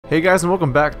Hey guys, and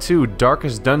welcome back to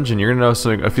Darkest Dungeon. You're gonna notice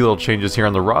a few little changes here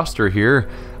on the roster here.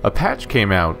 A patch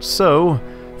came out. So,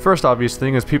 first obvious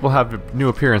thing is people have new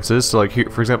appearances. So like, here,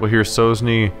 for example, here's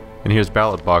Sosny and here's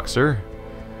Ballad Boxer.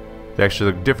 They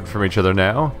actually look different from each other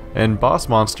now. And Boss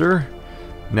Monster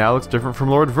now looks different from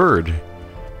Lord Verd.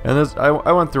 And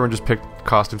I went through and just picked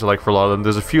costumes I like for a lot of them.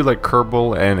 There's a few like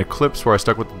Kerbal and Eclipse where I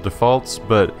stuck with the defaults,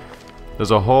 but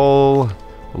there's a whole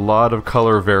lot of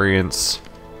color variants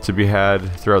to be had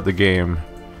throughout the game.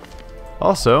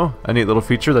 Also, a neat little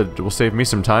feature that will save me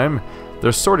some time.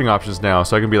 There's sorting options now,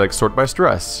 so I can be like sort by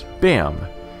stress. Bam!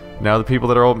 Now the people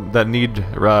that need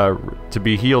to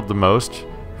be healed the most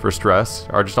for stress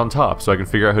are just on top, so I can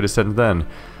figure out who to send then.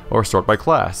 Or sort by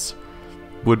class.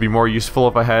 Would be more useful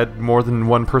if I had more than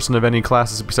one person of any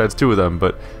classes besides two of them,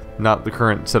 but not the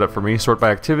current setup for me. Sort by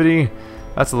activity.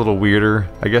 That's a little weirder.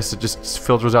 I guess it just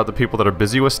filters out the people that are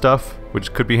busy with stuff,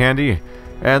 which could be handy.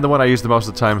 And the one I use the most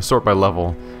of the time, sort by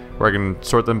level, where I can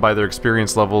sort them by their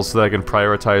experience levels so that I can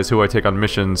prioritize who I take on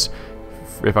missions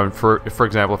if I'm, for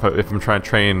example, if I'm trying to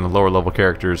train lower level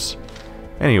characters.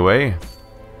 Anyway,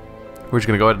 we're just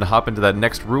going to go ahead and hop into that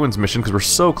next Ruins mission because we're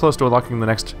so close to unlocking the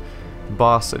next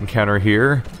boss encounter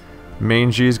here.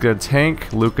 Mangy is going to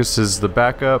tank, Lucas is the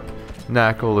backup,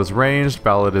 Knackle is ranged,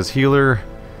 Ballad is healer.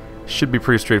 Should be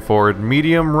pretty straightforward.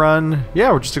 Medium run,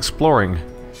 yeah, we're just exploring.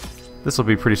 This will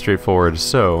be pretty straightforward,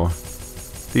 so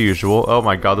the usual. Oh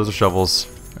my god, those are shovels.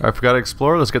 I forgot to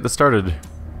explore, let's get this started.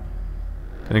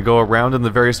 Gonna go around in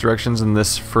the various directions in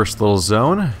this first little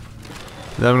zone.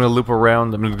 Then I'm gonna loop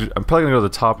around. I'm probably gonna go to the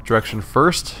top direction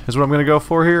first, is what I'm gonna go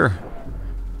for here.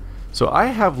 So I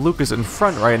have Lucas in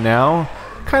front right now,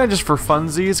 kinda just for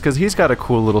funsies, because he's got a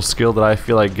cool little skill that I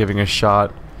feel like giving a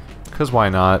shot. Because why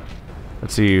not?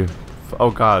 Let's see.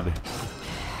 Oh god.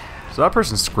 So that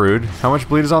person's screwed. How much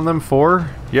bleed is on them? 4?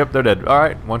 Yep, they're dead.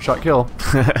 Alright, one-shot kill.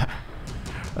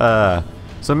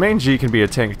 So main G can be a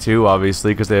tank too,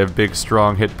 obviously, because they have big,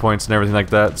 strong hit points and everything like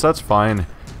that, so that's fine.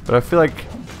 But I feel like,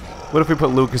 what if we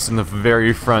put Lucas in the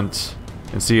very front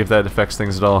and see if that affects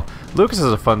things at all? Lucas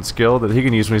has a fun skill that he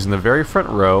can use when he's in the very front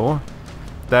row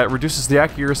that reduces the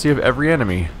accuracy of every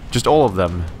enemy. Just all of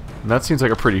them. And that seems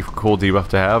like a pretty cool debuff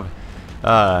to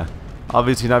have.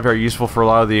 Obviously not very useful for a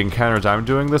lot of the encounters I'm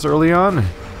doing this early on,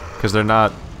 because they're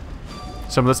not...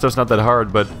 Some of this stuff's not that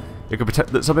hard, but it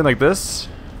could something like this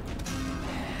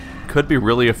could be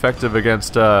really effective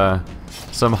against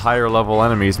some higher level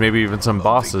enemies, maybe even some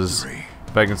bosses,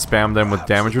 if I can spam them with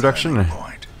damage reduction.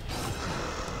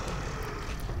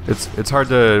 It's hard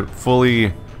to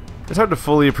fully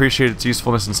appreciate its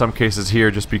usefulness in some cases here,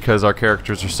 just because our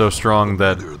characters are so strong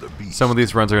that some of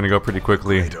these runs are going to go pretty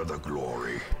quickly.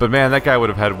 But man, that guy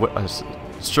would have had,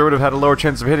 sure would have had a lower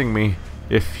chance of hitting me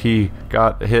if he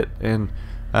got hit in,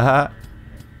 But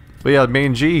yeah,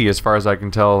 main G, as far as I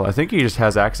can tell, I think he just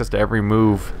has access to every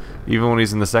move, even when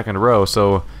he's in the second row,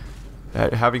 so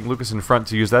having Lucas in front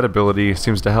to use that ability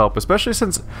seems to help, especially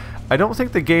since I don't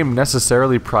think the game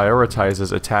necessarily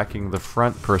prioritizes attacking the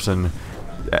front person.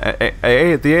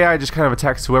 The AI just kind of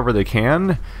attacks whoever they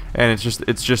can, and it's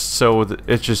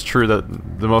just true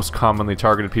that the most commonly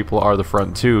targeted people are the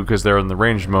front too, because they're in the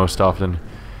range most often.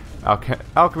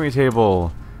 Alchemy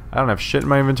table. I don't have shit in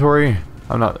my inventory.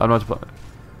 I'm not. I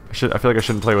feel like I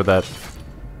shouldn't play with that.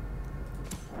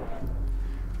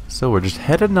 So we're just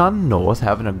heading on north,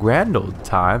 having a grand old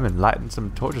time, and lighting some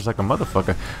torches like a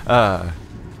motherfucker.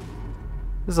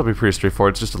 This will be pretty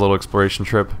straightforward. It's just a little exploration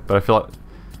trip, but I feel like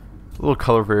little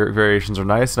color variations are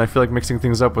nice, and I feel like mixing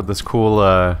things up with this cool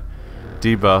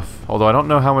debuff, although I don't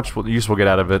know how much use we'll get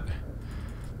out of it.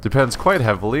 Depends quite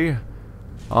heavily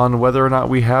on whether or not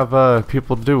we have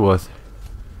people to do with.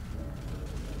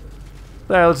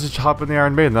 There, let's just hop in the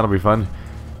Iron Maiden, that'll be fun.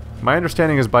 My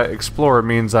understanding is by explore it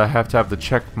means I have to have the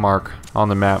check mark on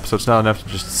the map, so it's not enough to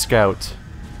just scout.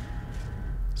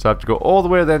 So I have to go all the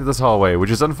way to the end of this hallway, which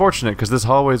is unfortunate because this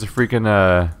hallway is a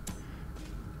freaking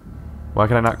why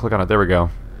can I not click on it? There we go.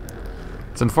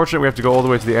 It's unfortunate we have to go all the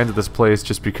way to the end of this place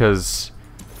just because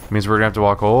it means we're gonna have to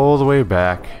walk all the way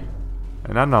back.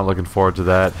 And I'm not looking forward to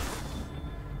that.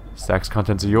 Stacks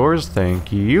contents are yours,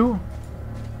 thank you.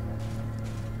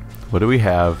 What do we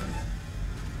have?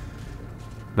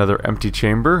 Another empty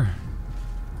chamber.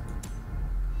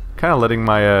 Kinda letting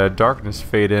my darkness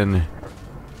fade in.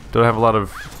 Don't have a lot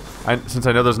of... since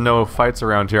I know there's no fights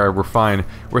around here, we're fine.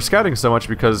 We're scouting so much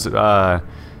because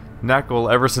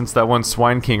Knackle, ever since that one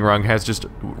Swine King run, has just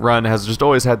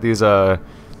always had these 2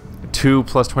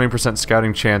 plus 20%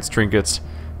 scouting chance trinkets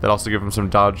that also give him some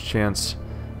dodge chance,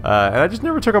 and I just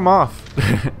never took them off.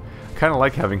 kind of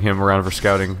like having him around for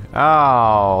scouting.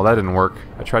 Oh, that didn't work.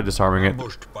 I tried disarming it.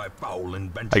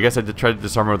 I guess I did try to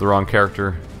disarm it with the wrong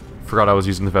character. Forgot I was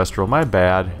using the Vestral. My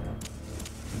bad.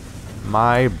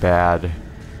 My bad.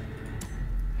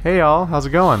 Hey y'all, how's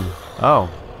it going? Oh,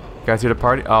 guys here to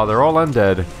party? Oh, they're all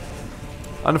undead.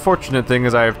 Unfortunate thing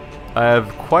is I have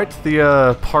quite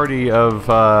the party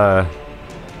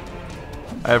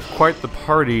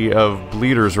of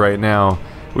bleeders right now,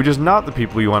 which is not the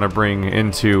people you want to bring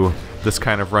into this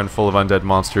kind of run full of undead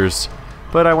monsters.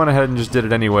 But I went ahead and just did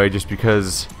it anyway, just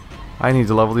because I need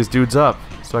to level these dudes up.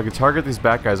 So I could target these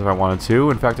bat guys if I wanted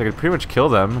to. In fact, I could pretty much kill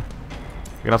them.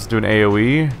 I can also do an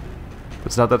AoE, but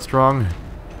it's not that strong.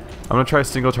 I'm gonna try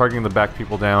single targeting the back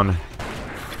people down.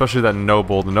 Especially that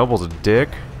noble. The noble's a dick.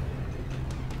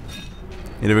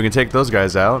 And if we can take those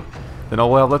guys out, then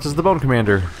all well left is the Bone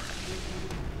Commander.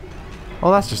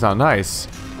 Well, that's just not nice.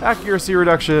 Accuracy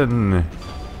reduction!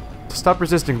 Stop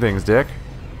resisting things, dick.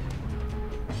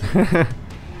 That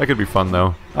could be fun,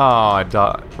 though. Oh, I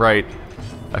died. Right.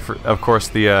 Of course,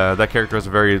 that character has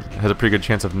a pretty good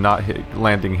chance of not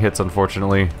landing hits,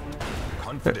 unfortunately.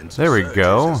 There we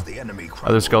go.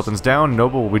 Other skeletons down.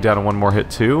 Noble will be down in one more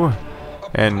hit, too.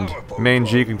 And main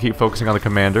G can keep focusing on the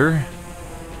commander.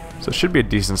 So it should be a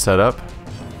decent setup.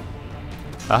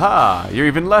 Aha! You're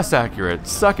even less accurate.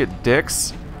 Suck it,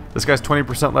 dicks. This guy's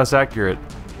 20% less accurate.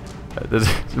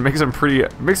 It makes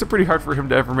it pretty hard for him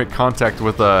to ever make contact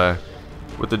with the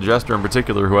Jester in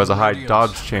particular, who has a high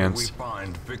dodge chance.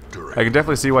 I can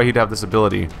definitely see why he'd have this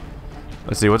ability.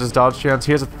 Let's see, what's his dodge chance?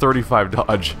 He has a 35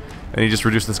 dodge, and he just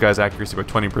reduced this guy's accuracy by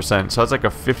 20%. So that's like a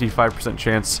 55%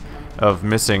 chance of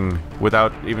missing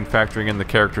without even factoring in the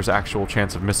character's actual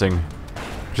chance of missing,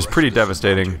 which is pretty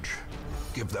devastating.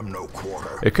 Give them no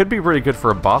quarter. It could be really good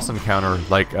for a boss encounter,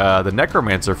 like the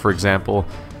Necromancer, for example,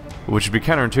 which would be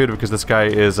counterintuitive because this guy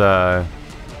is, Nah,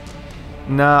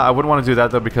 I wouldn't want to do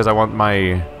that, though, because I want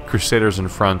my Crusaders in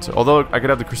front. Although I could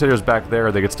have the Crusaders back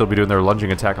there, they could still be doing their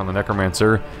lunging attack on the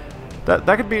Necromancer. That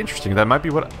could be interesting. That might be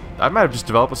what... I might have just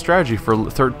developed a strategy for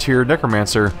 3rd tier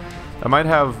Necromancer. I might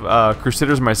have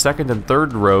Crusaders in my 2nd and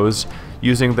 3rd rows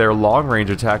using their long-range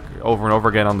attack over and over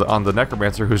again on the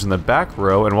Necromancer, who's in the back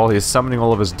row, and while he's summoning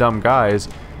all of his dumb guys,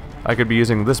 I could be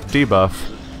using this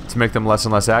debuff to make them less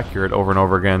and less accurate over and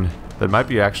over again. That might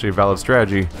be actually a valid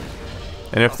strategy.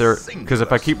 And if they're... because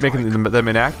if I keep making them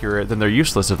inaccurate, then they're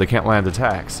useless if they can't land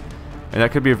attacks. And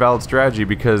that could be a valid strategy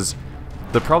because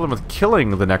the problem with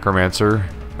killing the Necromancer's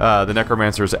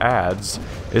adds,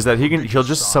 is that he'll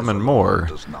just summon more.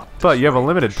 But you have a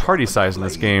limited party size in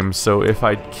this game, so if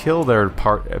I kill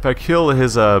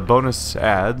his bonus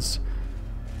adds,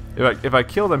 if I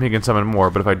kill them, he can summon more.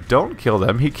 But if I don't kill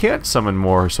them, he can't summon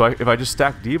more. So if I just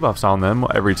stack debuffs on them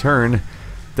every turn,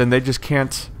 then they just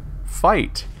can't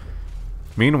fight.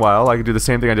 Meanwhile, I can do the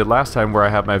same thing I did last time, where I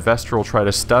have my Vestral try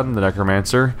to stun the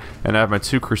Necromancer, and I have my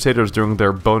 2 Crusaders doing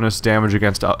their bonus damage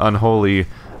against unholy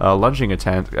lunging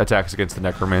attacks against the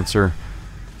Necromancer.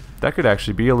 That could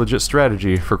actually be a legit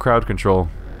strategy for crowd control.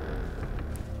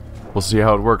 We'll see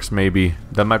how it works, maybe.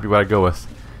 That might be what I go with.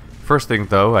 First thing,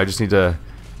 though, I just need to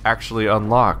actually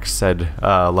unlock said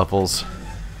levels.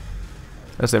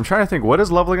 I'm trying to think, what does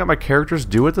leveling up my characters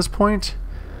do at this point?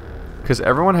 Because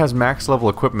everyone has max level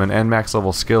equipment and max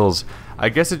level skills. I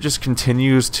guess it just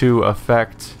continues to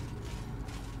affect...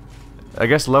 I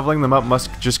guess leveling them up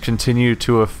must just continue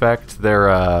to affect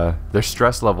their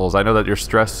stress levels. I know that your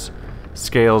stress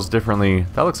scales differently.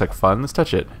 That looks like fun. Let's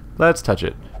touch it. Let's touch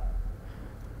it.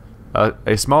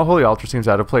 A small holy altar seems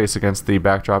out of place against the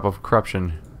backdrop of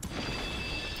corruption.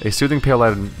 A soothing pale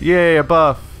light. Yay, a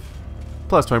buff!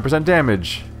 Plus 20%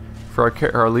 damage for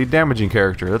our lead damaging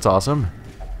character. That's awesome.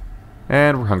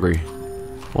 And we're hungry.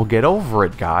 Well, get over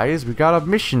it, guys. We got a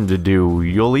mission to do.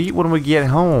 You'll eat when we get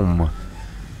home.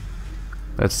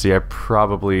 Let's see, I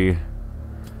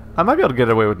might be able to get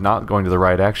away with not going to the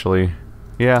right, actually.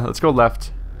 Yeah, let's go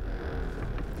left.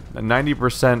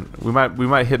 90%, we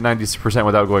might hit 90%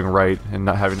 without going right and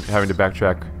not having to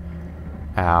backtrack.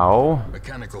 Ow.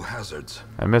 Mechanical hazards.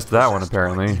 I missed that one,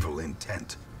 apparently.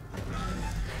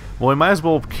 Well, we might as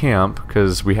well camp,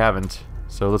 because we haven't.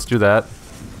 So let's do that.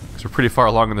 We're pretty far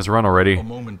along in this run already.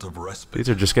 These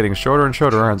are just getting shorter and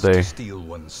shorter, aren't they?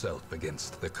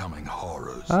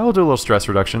 I'll do a little stress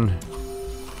reduction,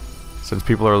 since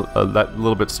people are a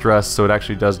little bit stressed, so it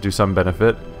actually does do some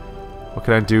benefit. What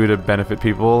can I do to benefit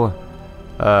people?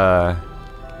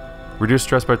 Reduce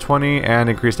stress by 20 and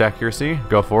increased accuracy.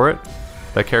 Go for it.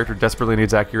 That character desperately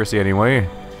needs accuracy anyway.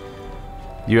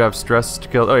 You have stress to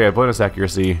kill. Oh yeah, bonus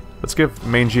accuracy. Let's give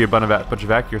Main G a bunch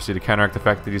of accuracy to counteract the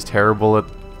fact that he's terrible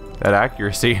at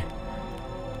accuracy.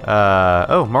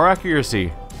 Oh, more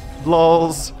accuracy.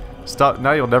 Lols. Stop.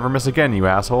 Now you'll never miss again, you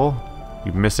asshole.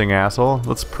 You missing asshole.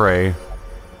 Let's pray.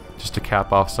 Just to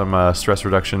cap off some stress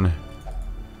reduction.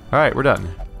 Alright, we're done.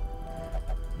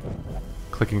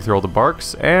 Clicking through all the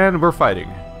barks, and we're fighting.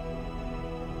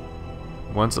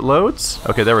 Once it loads.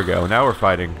 Okay, there we go. Now we're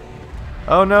fighting.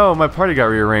 Oh no, my party got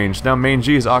rearranged. Now Main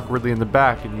G is awkwardly in the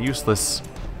back and useless.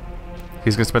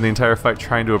 He's gonna spend the entire fight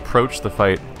trying to approach the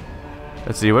fight.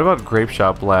 Let's see, what about Grape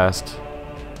Shot Blast?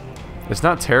 It's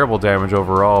not terrible damage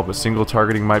overall, but single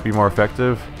targeting might be more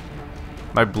effective.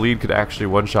 My bleed could actually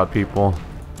one-shot people,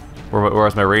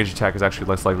 whereas my range attack is actually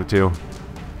less likely to.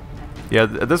 Yeah,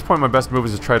 at this point my best move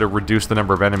is to try to reduce the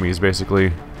number of enemies,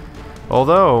 basically.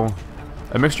 Although,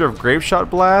 a mixture of Grape Shot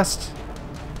Blast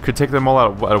could take them all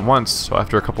out at once, so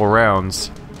after a couple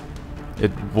rounds.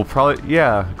 It will probably...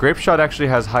 yeah, Grape Shot actually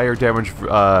has higher damage...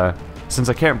 since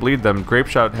I can't bleed them, Grape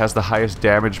Shot has the highest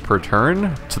damage per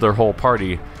turn to their whole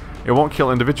party. It won't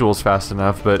kill individuals fast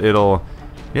enough, but it'll...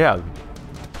 yeah.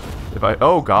 If I...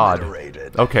 oh god.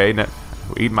 Okay,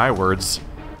 eat my words.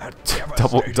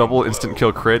 Double instant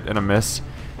kill crit and a miss.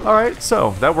 Alright,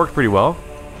 so, that worked pretty well.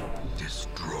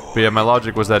 But yeah, my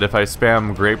logic was that if I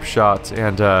spam Grape Shot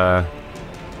and,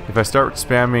 if I start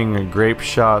spamming Grape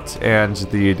Shot and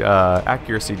the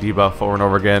accuracy debuff over and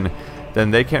over again,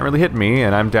 then they can't really hit me,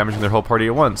 and I'm damaging their whole party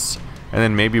at once. And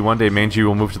then maybe one day Manji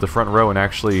will move to the front row and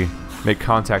actually make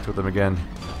contact with them again.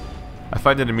 I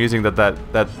find it amusing that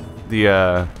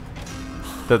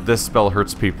this spell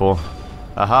hurts people.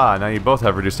 Aha! Now you both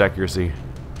have reduced accuracy.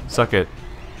 Suck it.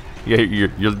 Yeah,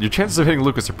 your chances of hitting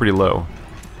Lucas are pretty low.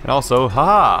 And also,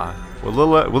 haha! What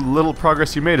little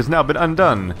progress you made has now been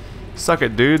undone. Suck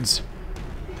it, dudes.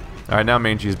 Alright, now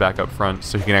Manji's back up front,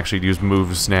 so he can actually use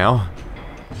moves now.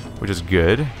 Which is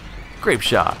good. Grape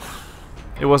Shot.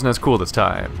 It wasn't as cool this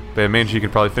time, but Manji can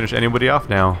probably finish anybody off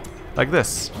now. Like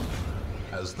this.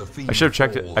 I should have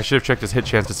checked it. I should have checked his hit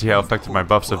chance to see how effective my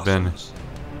buffs have been.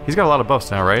 He's got a lot of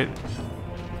buffs now, right?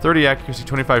 30 accuracy,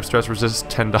 25 stress resist,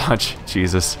 10 dodge.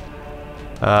 Jesus.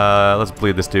 Let's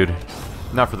bleed this dude.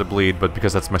 Not for the bleed, but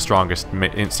because that's my strongest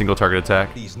single target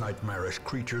attack. These nightmarish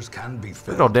creatures can be look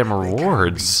at all damn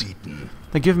rewards.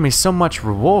 They give me so much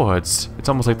rewards. It's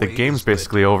almost like the game's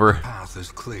basically over. The path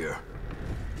is clear.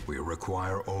 We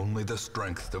require only the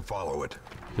strength to follow it.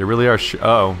 They really are.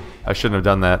 Oh, I shouldn't have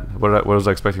done that. What was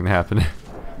I expecting to happen?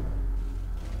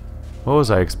 What was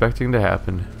I expecting to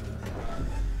happen?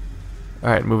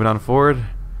 Alright, moving on forward.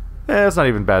 It's not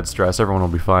even bad stress. Everyone will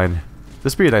be fine.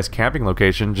 This would be a nice camping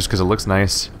location, just because it looks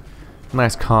nice.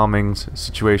 Nice calming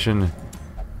situation.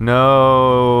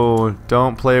 No,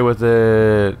 don't play with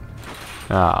it.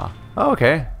 Ah, oh,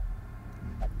 okay.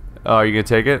 Oh, are you gonna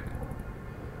take it?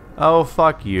 Oh,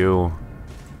 fuck you.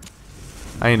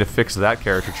 I need to fix that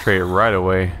character trait right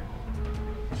away.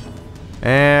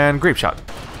 And Grape Shot.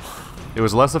 It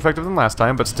was less effective than last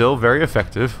time, but still very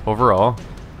effective overall.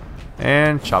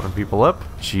 And chopping people up.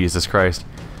 Jesus Christ.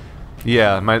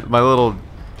 Yeah, my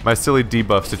silly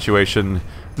debuff situation,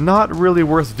 not really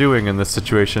worth doing in this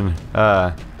situation.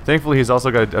 Thankfully he's also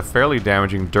got a fairly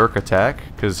damaging Dirk attack,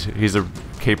 because he's a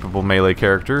capable melee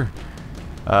character.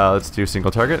 Let's do single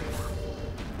target.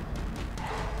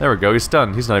 There we go, he's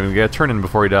stunned. He's not even gonna get a turn in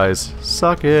before he dies.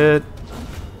 Suck it!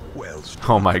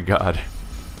 Oh my god.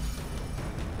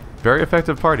 Very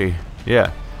effective party.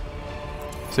 Yeah.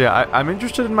 So yeah, I'm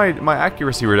interested in my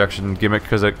accuracy reduction gimmick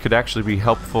because it could actually be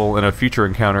helpful in a future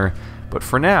encounter. But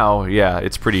for now, yeah,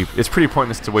 it's pretty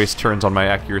pointless to waste turns on my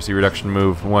accuracy reduction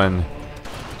move when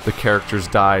the characters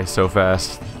die so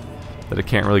fast that it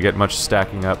can't really get much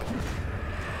stacking up.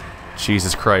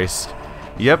 Jesus Christ.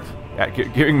 Yep,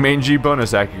 giving Main G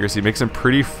bonus accuracy makes him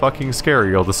pretty fucking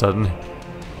scary all of a sudden.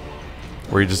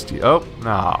 Where you just, oh,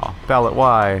 no, Ballot,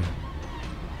 why?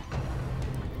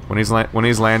 When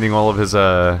he's landing all of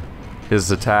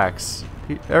his attacks,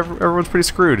 everyone's pretty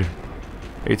screwed.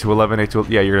 8 to 11, 8 to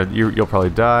yeah, you'll probably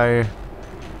die.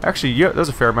 Actually, yeah, there's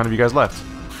a fair amount of you guys left.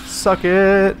 Suck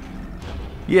it.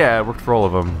 Yeah, it worked for all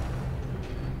of them.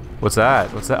 What's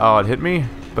that? What's that? Oh, it hit me,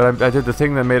 but I did the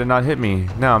thing that made it not hit me.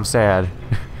 Now I'm sad.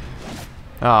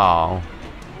 Oh,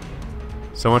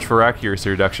 so much for accuracy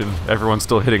reduction. Everyone's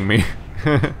still hitting me.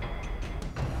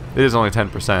 It is only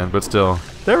 10%, but still.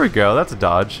 There we go, that's a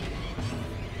dodge.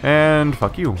 And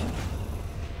fuck you.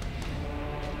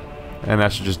 And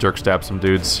that should just Dirk stab some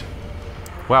dudes.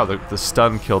 Wow, the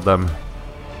stun killed them.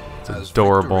 It's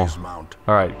adorable.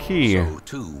 Alright, key. So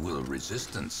too will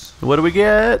resistance. What do we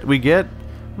get? We get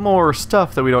more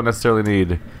stuff that we don't necessarily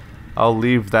need. I'll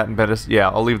leave that in medicine. Yeah,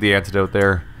 I'll leave the antidote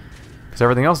there. Because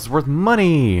everything else is worth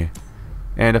money.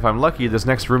 And if I'm lucky, this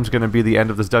next room's going to be the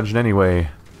end of this dungeon anyway.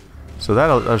 So that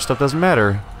other stuff doesn't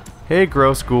matter. Hey,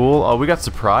 gross ghoul. Oh, we got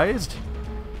surprised?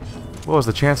 What was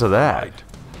the chance of that?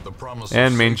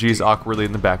 And main G's awkwardly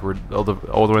in the backward, all the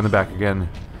way in the back again.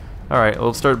 Alright,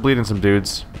 let's start bleeding some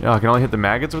dudes. Oh, I can only hit the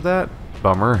maggots with that?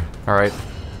 Bummer. Alright.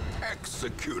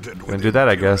 Gonna do that,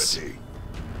 I guess.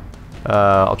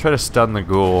 I'll try to stun the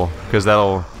ghoul, because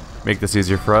that'll make this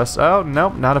easier for us. Oh,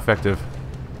 nope, not effective.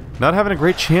 Not having a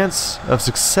great chance of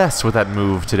success with that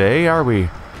move today, are we?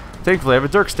 Thankfully, I have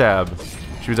a Dirk Stab.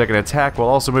 Which means I can attack while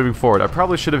also moving forward. I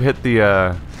probably should have hit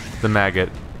the maggot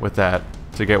with that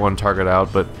to get one target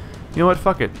out, but you know what?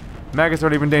 Fuck it. Maggots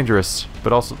aren't even dangerous,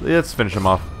 but also, let's finish them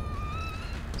off.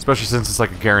 Especially since it's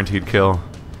like a guaranteed kill.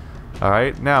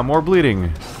 Alright, now more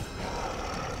bleeding.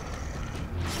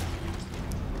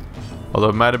 Although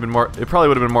it might have been more, it probably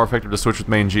would have been more effective to switch with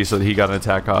main G so that he got an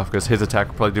attack off, because his attack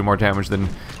will probably do more damage than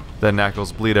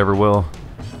Knuckles' bleed ever will.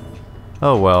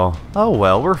 Oh well. Oh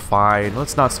well, we're fine.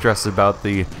 Let's not stress about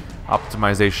the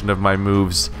optimization of my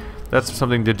moves. That's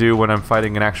something to do when I'm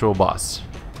fighting an actual boss.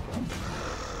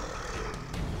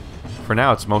 For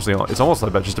now, it's almost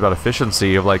like just about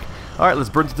efficiency of like, alright, let's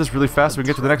burn through this really fast so we can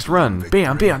get to the next run.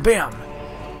 Bam, bam, bam!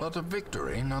 But a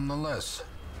victory nonetheless.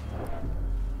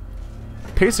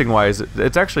 Pacing-wise,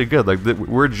 it's actually good. Like,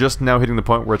 we're just now hitting the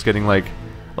point where it's getting like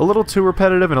a little too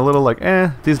repetitive and a little like,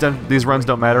 these runs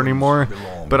don't matter anymore.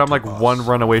 But I'm like one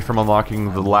run away from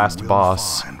unlocking the last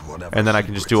boss, and then I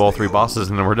can just do all 3 bosses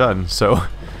and then we're done. So,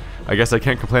 I guess I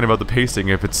can't complain about the pacing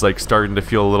if it's like starting to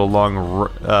feel a little long,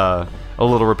 a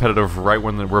little repetitive right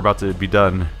when we're about to be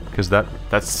done, because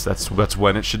that's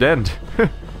when it should end.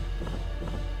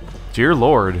 Dear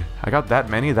Lord, I got that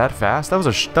many that fast. That was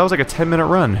like a 10-minute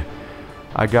run.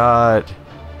 I got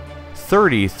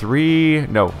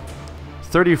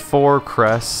 34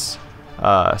 crests,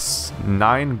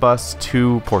 9 busts,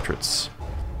 2 portraits,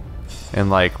 and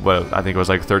like what I think it was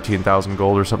like 13,000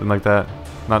 gold or something like that.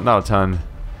 Not a ton.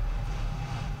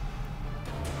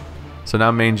 So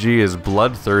now main G is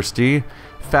bloodthirsty,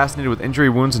 fascinated with injury,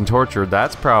 wounds, and torture.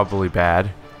 That's probably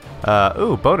bad.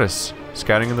 Ooh, bonus.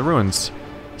 Scouting in the ruins.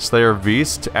 Slayer of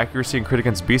Beast, accuracy and crit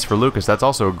against beasts for Lucas. That's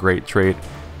also a great trait.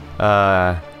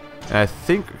 And I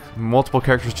think multiple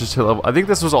characters just hit level. I think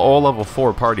this was all level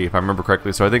 4 party, if I remember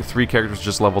correctly. So I think 3 characters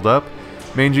just leveled up.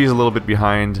 Main G is a little bit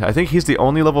behind. I think he's the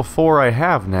only level 4 I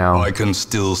have now. I can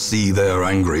still see their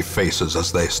angry faces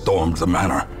as they stormed the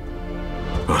manor.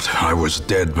 But I was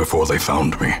dead before they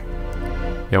found me.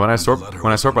 Yeah, when I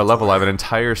sort by level, I have an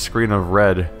entire screen of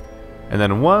red, and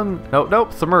then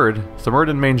nope, Thamurd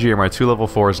and main G are my 2 level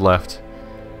 4s left.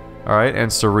 All right,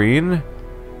 and Serene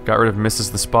got rid of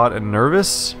Misses the Spot and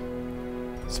Nervous.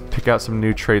 Let's pick out some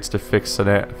new traits to fix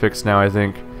now. I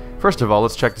think. First of all,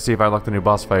 let's check to see if I unlocked the new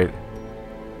boss fight.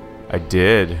 I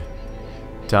did.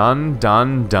 Done,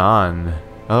 done, done.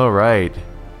 All right.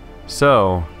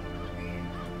 So.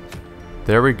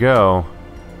 There we go.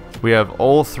 We have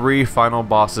all 3 final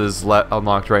bosses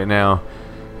unlocked right now.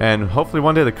 And hopefully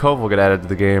one day the Cove will get added to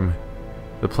the game.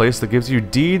 The place that gives you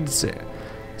deeds.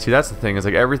 See, that's the thing, is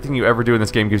like everything you ever do in this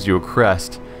game gives you a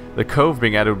crest. The Cove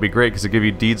being added would be great because it give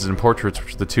you deeds and portraits,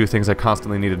 which are the 2 things I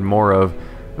constantly needed more of.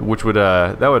 Which would,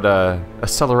 that would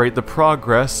accelerate the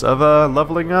progress of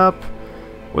leveling up.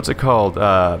 What's it called?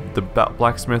 The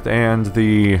blacksmith and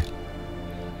the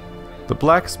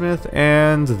blacksmith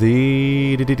and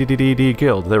the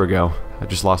guild. There we go. I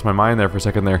just lost my mind there for a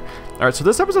second there. Alright, so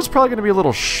this episode's probably going to be a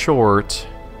little short.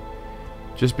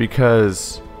 Just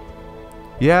because...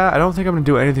 Yeah, I don't think I'm going to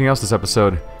do anything else this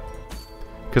episode.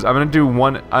 Because I'm going to do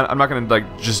one... I'm not going to,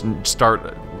 like, just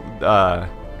start...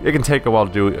 it can take a while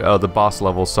to do the boss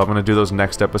levels, so I'm going to do those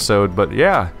next episode. But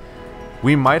yeah,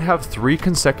 we might have 3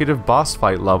 consecutive boss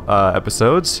fight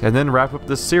episodes, and then wrap up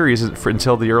this series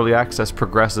until the early access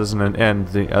progresses and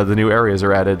the new areas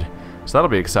are added. So that'll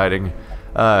be exciting.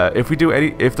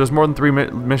 If there's more than 3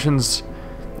 missions,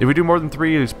 if we do more than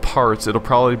 3 parts, it'll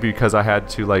probably be because I had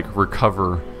to like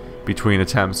recover between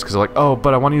attempts. Because like, oh,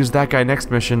 but I want to use that guy next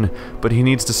mission, but he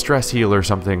needs to stress heal or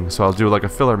something. So I'll do like a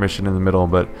filler mission in the middle.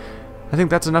 But I think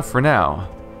that's enough for now.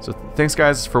 So thanks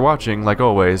guys for watching, like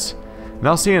always. And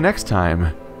I'll see you next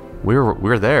time.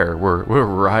 We're there. We're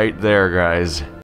right there, guys.